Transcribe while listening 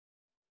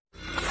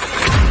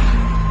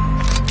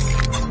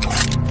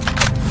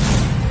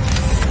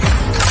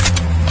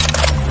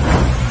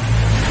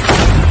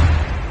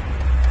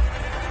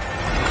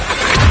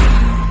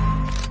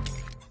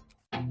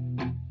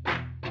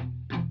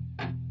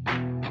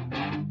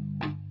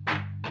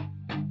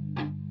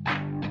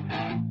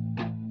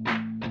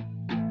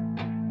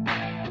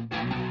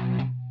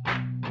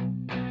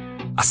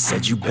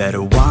said you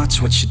better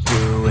watch what you're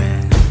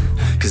doing,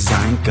 'cause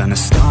I ain't gonna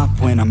stop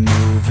when I'm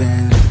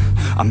moving.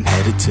 I'm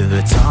headed to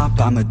the top,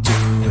 I'ma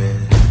do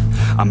it.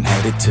 I'm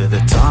headed to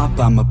the top,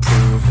 I'ma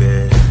prove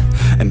it.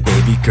 And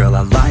baby girl,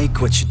 I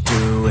like what you're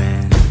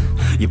doing.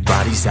 Your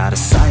body's out of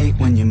sight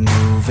when you're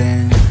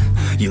moving.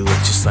 You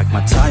look just like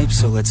my type,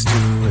 so let's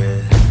do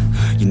it.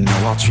 You know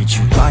I'll treat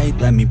you right,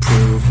 let me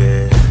prove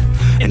it.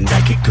 And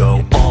I could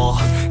go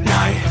all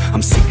night,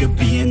 I'm sick of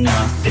being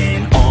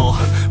nothing. All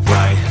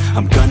right,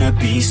 I'm gonna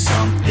be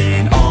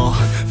something. I'll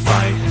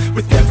fight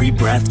with every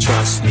breath,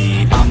 trust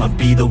me. I'ma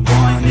be the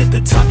one at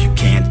the top, you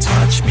can't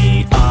touch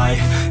me. I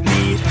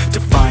need to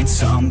find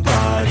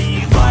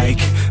somebody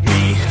like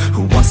me,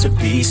 who wants to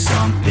be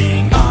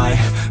something. I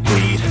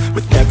bleed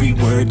with every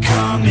word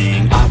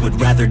coming. I would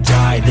rather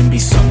die than be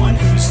someone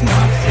who's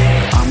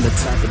nothing. I'm the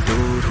type of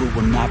dude who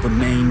will not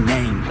remain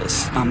nameless.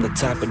 I'm the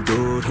type of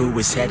dude who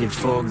is headed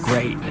for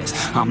greatness.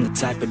 I'm the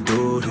type of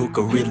dude who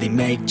could really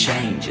make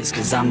changes,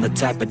 'cause I'm the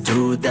type of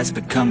dude that's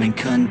becoming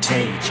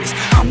contagious.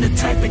 I'm the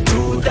type of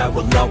dude that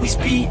will always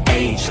be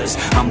ageless.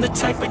 I'm the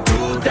type of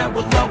dude that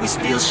will always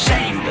feel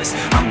shameless.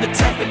 I'm the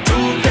type of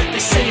dude that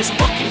they say is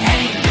fucking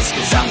heinous,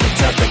 'cause I'm the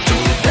type of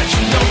dude that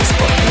you know is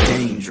fucking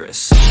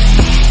dangerous.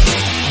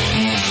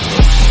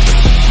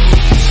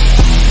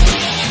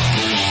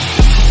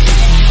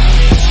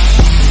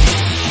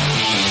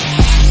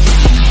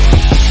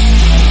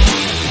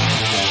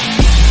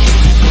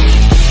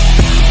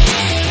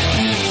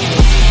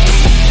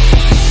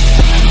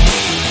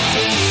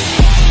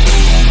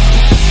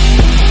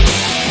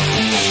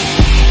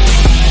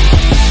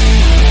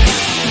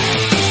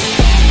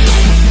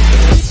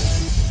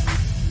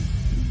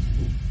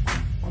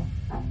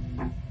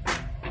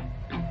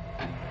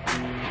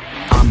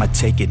 I'ma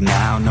take it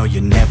now, no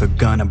you're never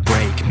gonna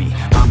break me.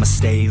 I'ma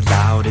stay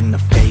loud in the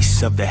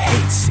face of the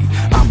hate, see.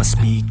 I'ma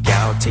speak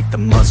out, take the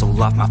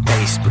muzzle off my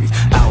face. Breathe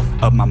out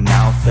of my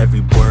mouth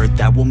every word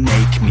that will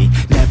make me.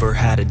 Never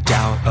had a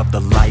doubt of the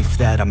life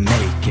that I'm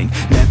making.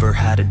 Never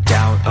had a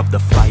doubt of the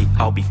fight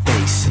I'll be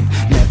facing.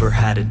 Never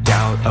had a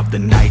doubt of the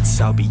nights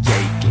I'll be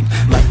aching.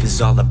 Life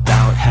is all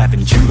about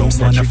having dreams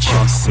that you're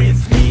chasing.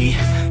 With me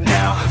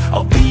now,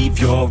 I'll leave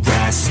your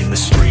ass in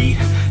the street.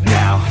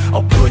 Now,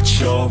 I'll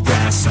put your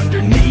ass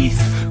underneath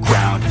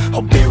ground.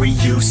 I'll bury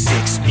you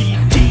 6 feet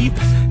deep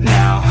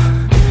now,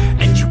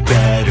 and you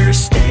better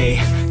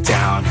stay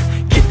down.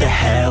 Get the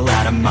hell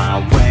out of my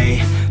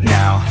way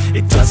now.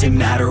 It doesn't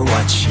matter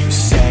what you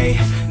say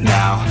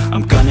now.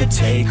 I'm gonna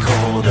take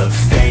hold of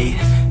fate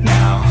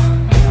now.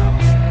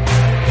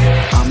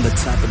 I'm the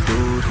type of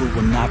dude who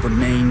will not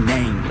remain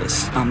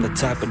nameless. I'm the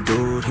type of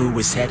dude who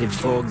is headed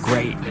for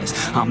greatness.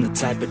 I'm the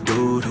type of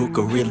dude who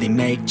could really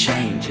make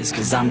changes,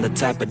 'cause I'm the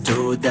type of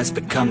dude that's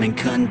becoming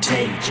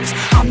contagious.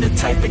 I'm the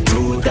type of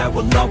dude that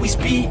will always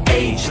be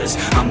ageless.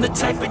 I'm the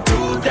type of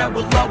dude that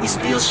will always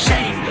feel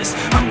shameless.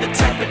 I'm the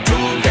type of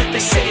dude that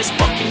they say is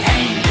fucking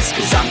heinous,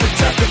 'cause I'm the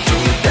type of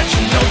dude that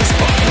you know is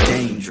fucking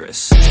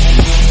dangerous.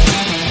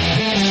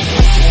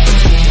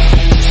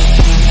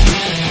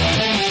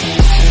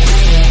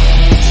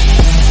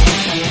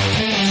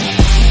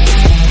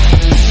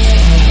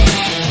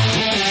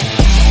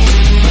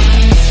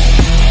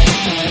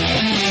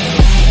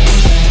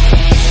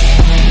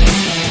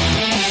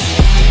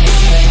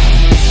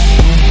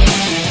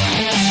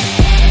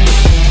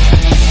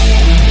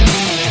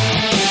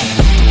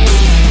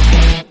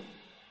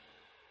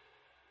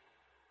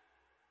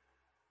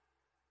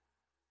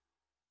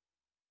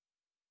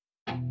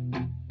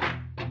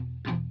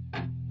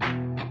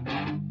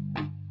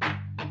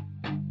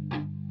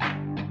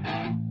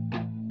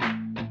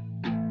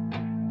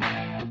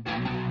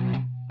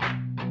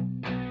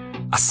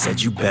 I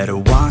said you better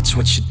watch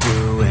what you're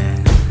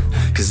doing,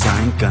 'cause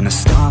I ain't gonna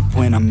stop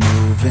when I'm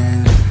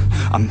moving.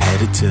 I'm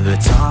headed to the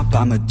top,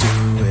 I'ma do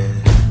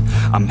it.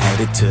 I'm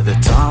headed to the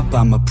top,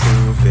 I'ma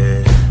prove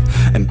it.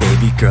 And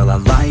baby girl, I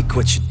like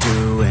what you're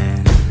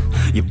doing.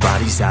 Your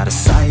body's out of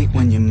sight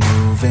when you're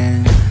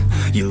moving.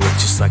 You look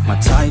just like my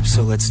type,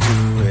 so let's do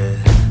it.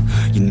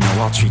 You know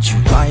I'll treat you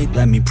right,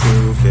 let me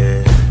prove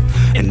it.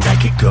 And I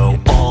could go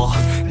all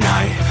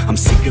night, I'm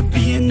sick of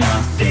being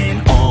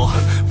nothing. All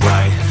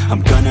right,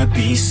 I'm gonna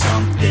be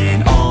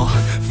something. I'll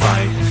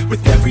fight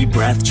with every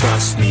breath,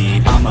 trust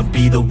me. I'ma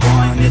be the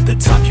one at the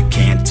top, you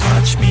can't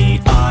touch me.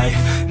 I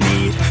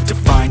need to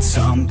find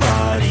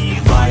somebody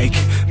like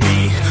me,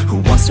 who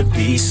wants to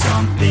be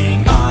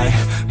something. I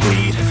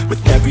bleed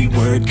with every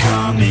word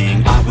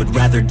coming. I would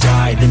rather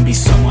die than be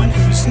someone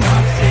who's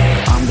nothing.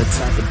 I'm the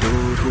type of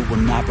dude who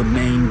will not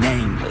remain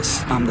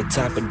nameless. I'm the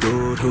type of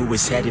dude who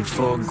is headed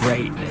for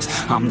greatness.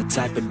 I'm the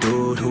type of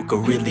dude who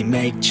could really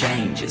make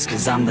changes,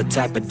 'cause I'm the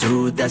type of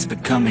dude that's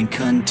becoming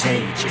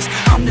contagious.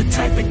 I'm the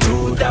type of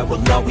dude that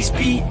will always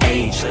be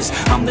ageless.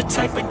 I'm the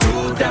type of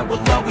dude that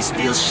will always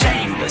feel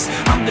shameless.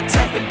 I'm the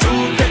type of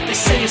dude that they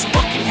say is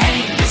fucking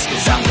heinous,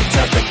 'cause I'm the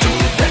type of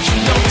dude that you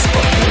know is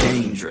fucking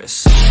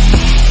dangerous.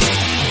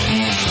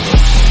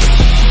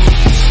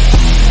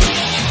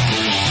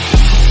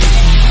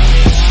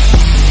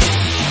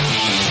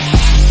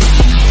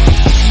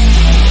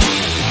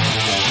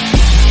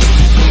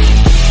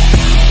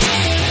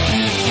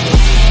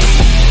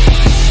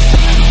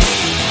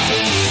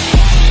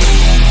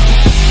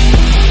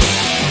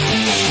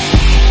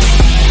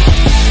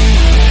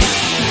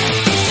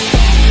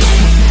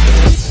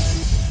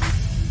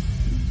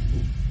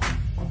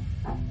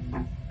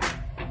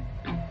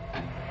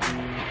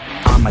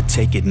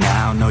 take it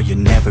now, no you're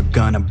never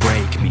gonna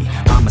break me.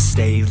 I'ma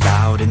stay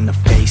loud in the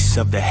face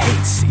of the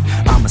hate. See,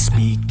 I'ma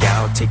speak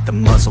out, take the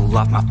muzzle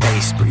off my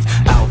face. Breathe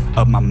out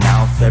of my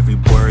mouth every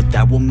word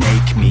that will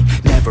make me.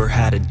 Never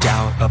had a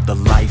doubt of the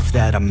life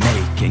that I'm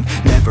making.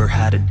 Never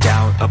had a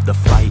doubt of the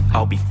fight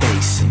I'll be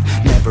facing.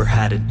 Never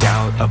had a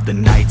doubt of the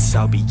nights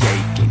I'll be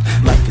aching.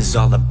 Life is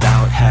all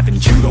about having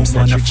dreams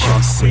that you're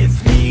chasing.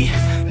 With me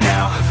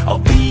now,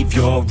 I'll leave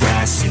your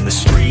ass in the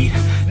street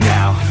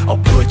now.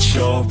 I'll put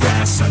your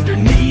ass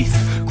underneath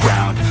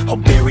ground.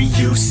 I'll bury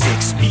you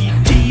 6 feet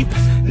deep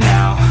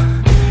now.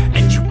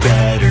 And you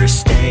better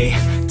stay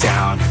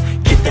down.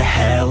 Get the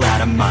hell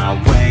out of my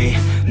way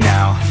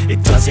now.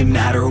 It doesn't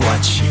matter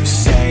what you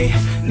say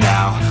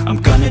now. I'm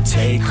gonna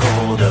take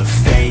hold of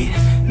fate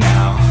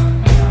now.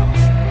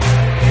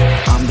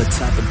 I'm the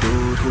type of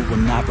dude who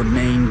will not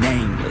remain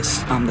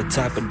nameless. I'm the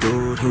type of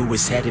dude who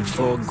is headed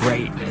for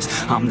greatness.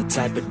 I'm the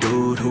type of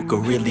dude who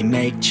could really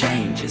make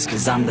changes.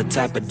 Cause I'm the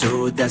type of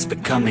dude that's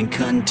becoming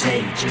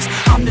contagious.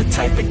 I'm the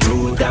type of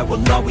dude that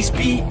will always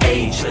be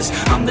ageless.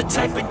 I'm the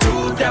type of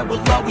dude that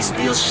will always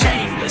feel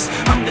shameless.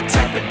 I'm the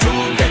type of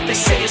dude that they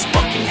say is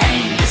fucking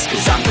heinous.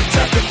 Cause I'm the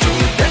type of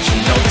dude that you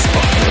know is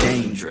fucking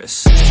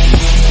dangerous.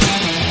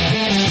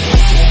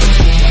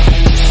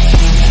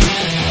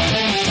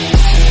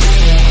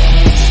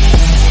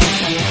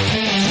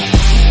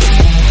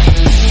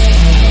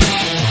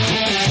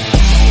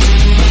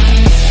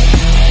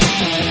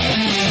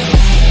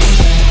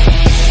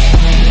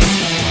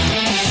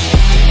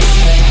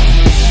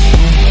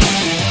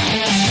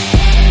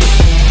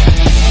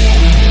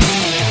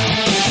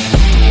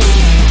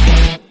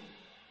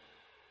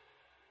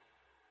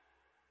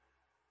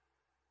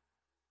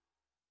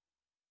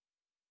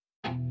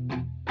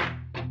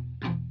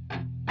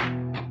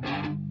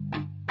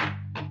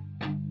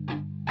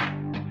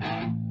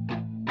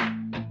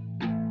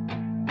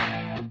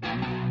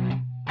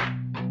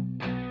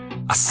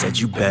 I said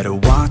you better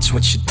watch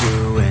what you're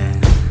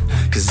doing,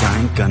 cause I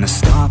ain't gonna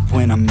stop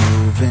when I'm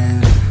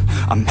moving.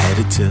 I'm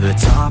headed to the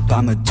top,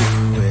 I'ma do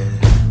it.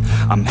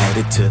 I'm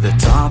headed to the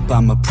top,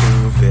 I'ma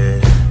prove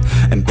it.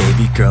 And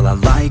baby girl, I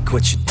like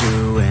what you're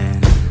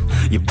doing.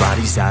 Your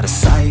body's out of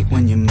sight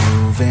when you're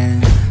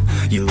moving.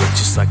 You look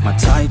just like my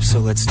type, so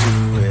let's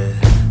do it.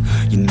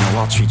 You know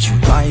I'll treat you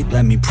right,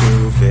 let me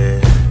prove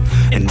it.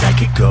 And I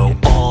could go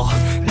all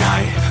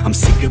night. I'm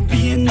sick of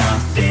being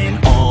nothing,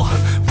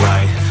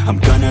 alright. I'm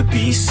gonna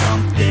be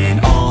something,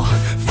 I'll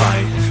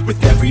fight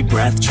with every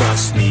breath,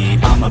 trust me.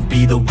 I'ma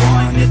be the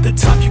one at the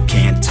top, you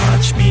can't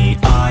touch me.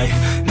 I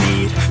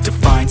need to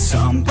find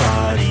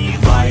somebody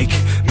like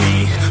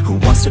me, who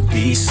wants to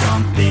be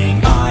something.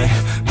 I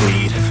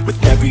bleed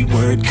with every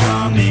word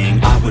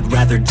coming. I would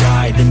rather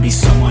die than be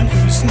someone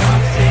who's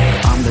nothing.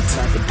 I'm the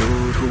type of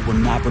dude who will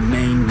not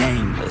remain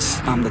nameless.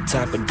 I'm the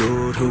type of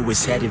dude who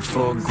is headed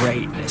for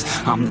greatness.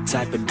 I'm the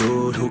type of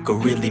dude who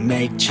could really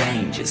make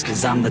changes.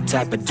 Cause I'm the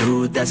type of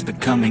dude that's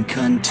becoming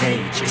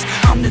contagious.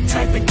 I'm the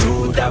type of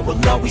dude that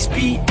will always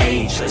be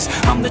ageless.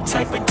 I'm the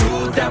type of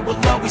dude that will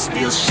always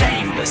feel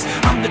shameless.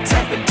 I'm the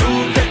type of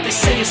dude that they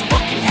say is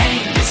fucking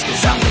heinous.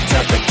 Cause I'm the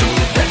type of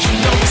dude that you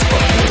know is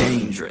fucking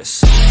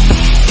dangerous.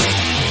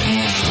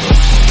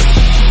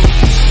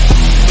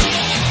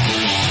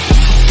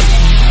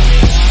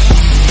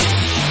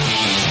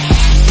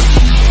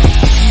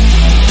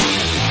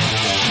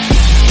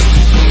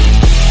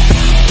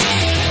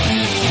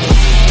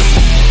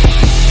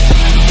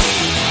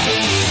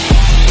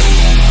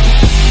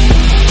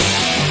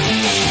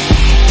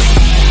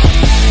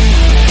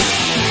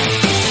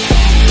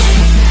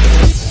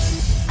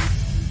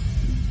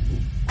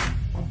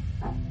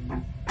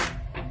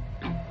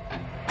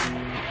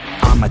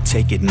 I'ma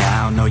take it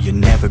now, no you're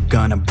never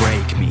gonna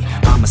break me.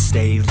 I'ma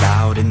stay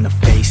loud in the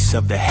face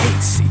of the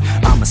hate. See,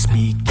 I'ma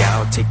speak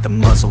out, take the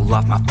muzzle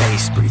off my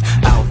face. Breathe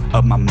out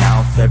of my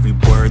mouth every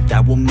word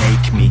that will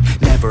make me.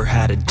 Never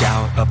had a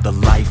doubt of the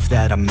life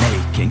that I'm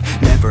making.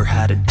 Never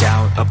had a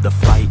doubt of the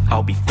fight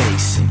I'll be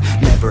facing.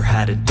 Never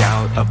had a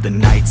doubt of the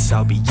nights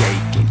I'll be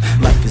aching.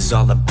 Life is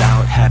all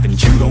about having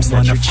dreams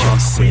that you're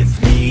chasing.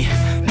 With me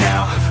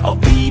now, I'll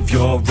leave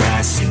your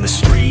ass in the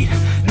street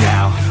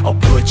now. I'll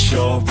put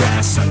your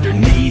ass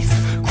underneath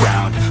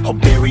ground. I'll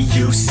bury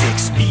you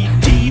 6 feet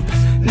deep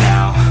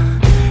now.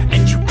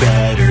 And you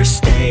better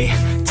stay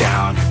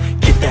down.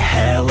 Get the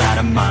hell out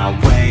of my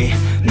way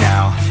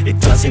now. It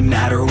doesn't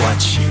matter what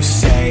you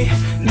say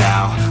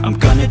now. I'm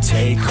gonna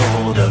take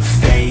hold of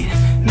fate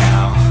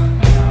now.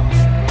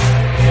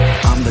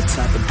 I'm the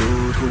type of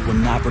dude who will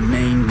not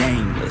remain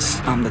nameless.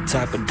 I'm the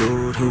type of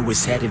dude who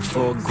is headed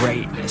for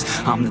greatness.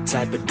 I'm the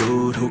type of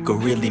dude who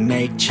could really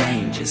make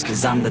changes.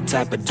 Cause I'm the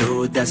type of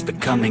dude that's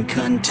becoming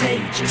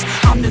contagious.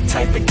 I'm the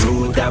type of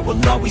dude that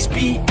will always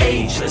be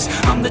ageless.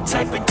 I'm the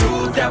type of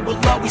dude that will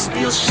always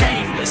feel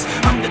shameless.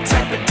 I'm the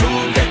type of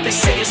dude that they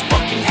say is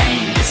fucking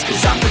heinous.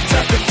 Cause I'm the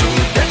type of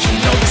dude that you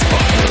know is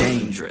fucking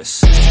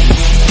dangerous.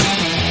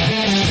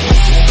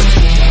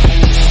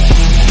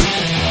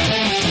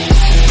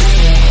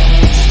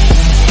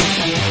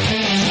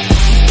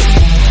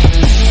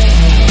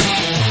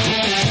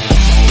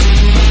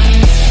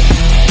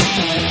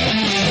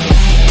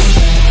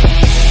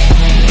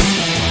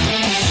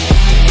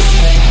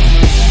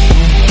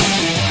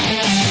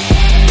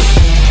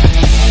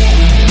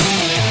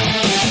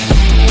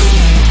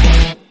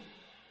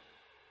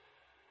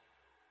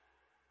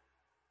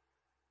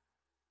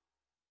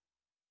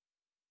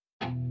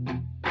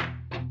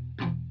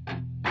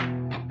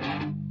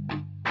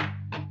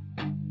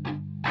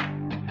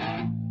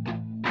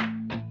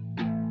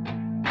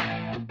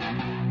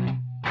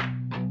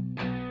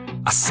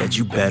 I said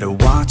you better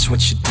watch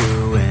what you're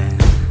doing,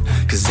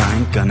 'cause I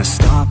ain't gonna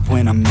stop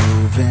when I'm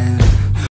moving.